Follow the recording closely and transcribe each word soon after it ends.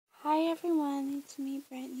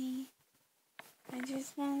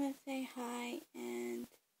just want to say hi and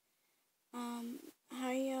how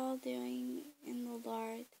are y'all doing in the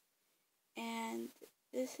Lord? And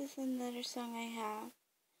this is another song I have.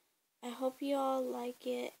 I hope you all like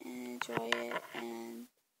it and enjoy it, and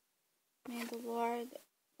may the Lord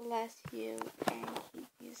bless you and keep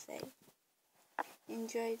you safe.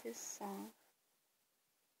 Enjoy this song.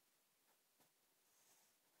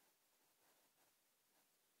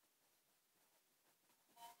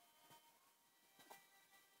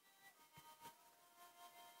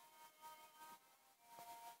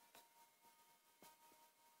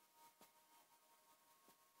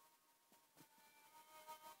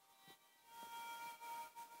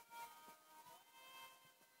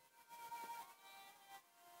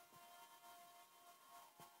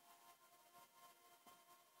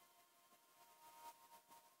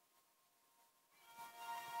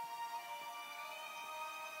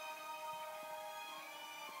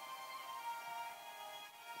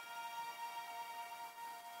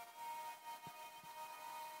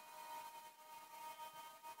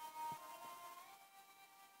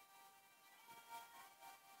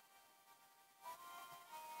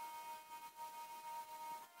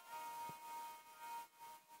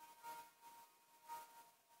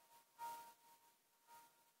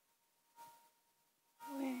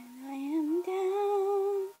 When I am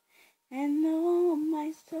down and oh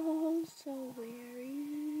my soul so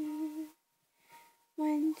weary,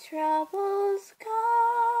 when troubles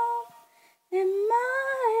come and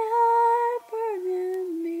my heart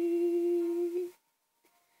burden me,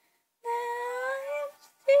 then I am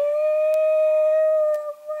still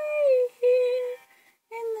wait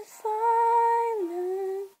here in the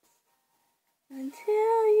silence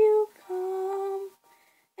until you come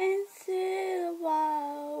and sit a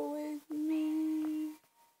while with me.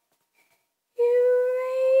 You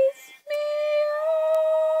raise me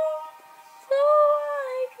up so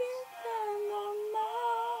I can stand on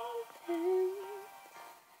mountains.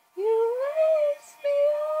 You raise me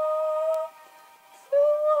up to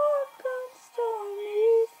walk on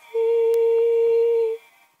stormy seas.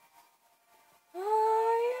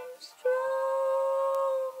 I am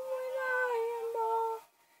strong when I am on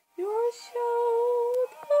your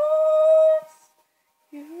shoulders.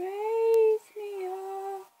 You raise me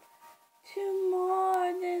up to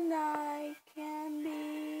more than I can be.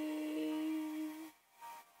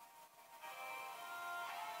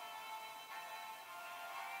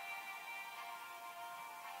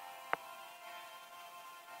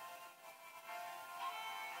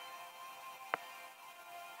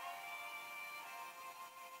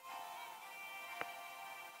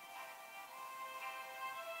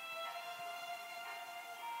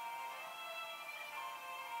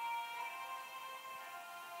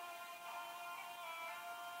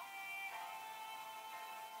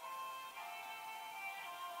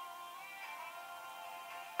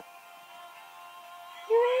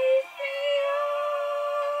 You raise me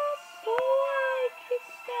up so I can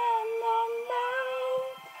stand on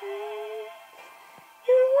mountains.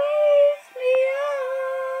 You raise me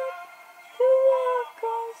up to walk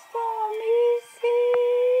on stormy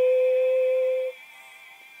seas.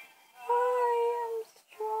 I am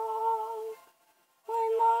strong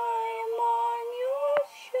when I am on your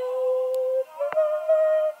shoulders.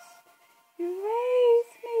 You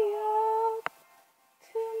raise me up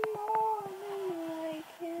to more than I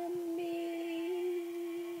can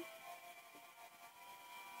be.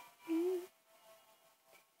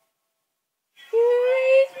 You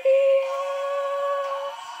raise me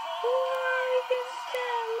up so I can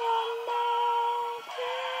stand on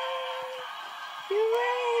mountains. You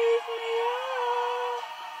raise me up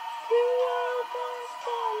to walk on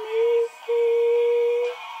stormy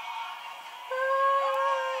seas.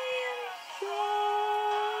 I am strong.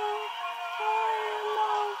 I am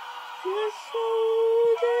on your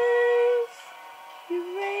shoulders. You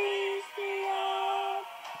raise me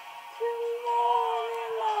up to more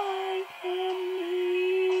than I can be.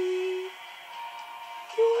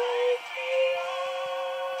 You raise me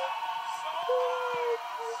up so I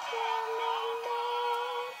can stand on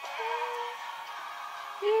mountains.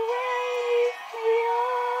 You raise me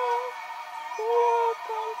up to walk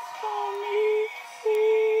on stormy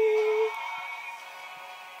seas.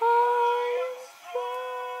 I am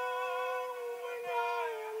strong when I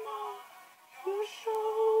am on your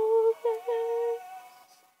shoulders.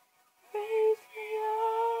 Raise me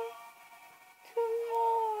up to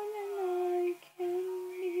more than I can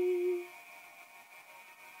be.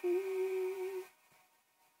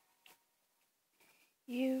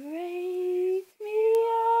 You raise me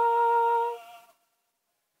up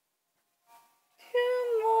to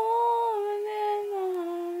more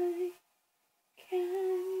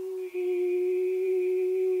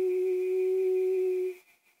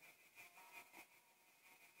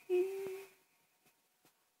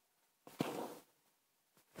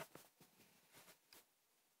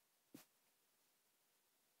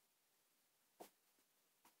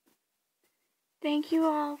Thank you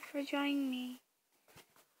all for joining me.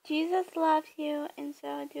 Jesus loves you, and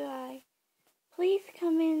so do I. Please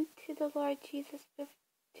come into the Lord Jesus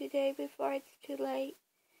today before it's too late.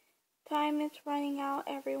 Time is running out,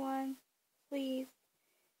 everyone. Please,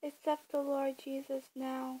 accept the Lord Jesus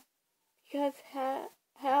now, because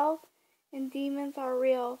hell and demons are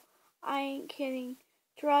real. I ain't kidding.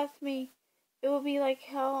 Trust me, it will be like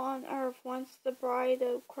hell on earth once the bride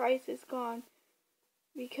of Christ is gone,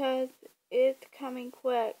 because it's coming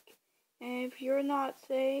quick. And if you're not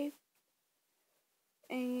saved,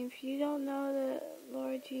 and if you don't know the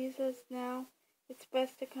Lord Jesus now, it's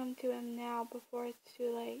best to come to Him now before it's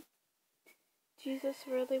too late. Jesus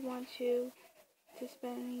really wants you to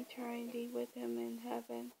spend eternity with Him in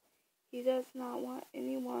heaven. He does not want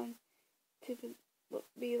anyone to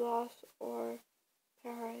be lost or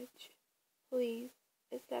perish. Please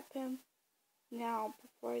accept Him now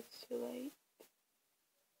before it's too late.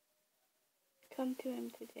 Come to Him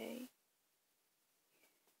today.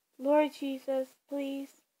 Lord Jesus, please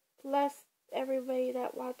bless everybody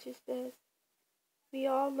that watches this. We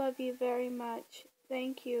all love you very much.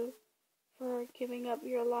 Thank you for giving up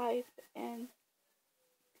your life and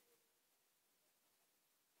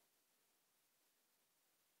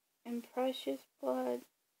precious blood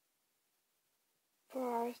for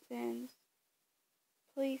our sins.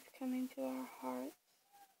 Please come into our hearts.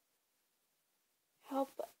 Help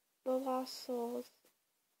the lost souls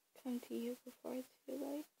come to you before it's too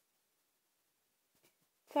late.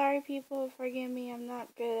 Sorry, people, forgive me. I'm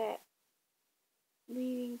not good at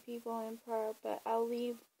leading people in prayer, but I'll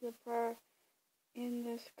leave the prayer in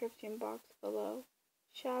the description box below.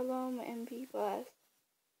 Shalom and be blessed.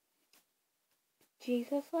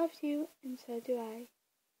 Jesus loves you, and so do I.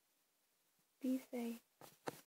 Be safe.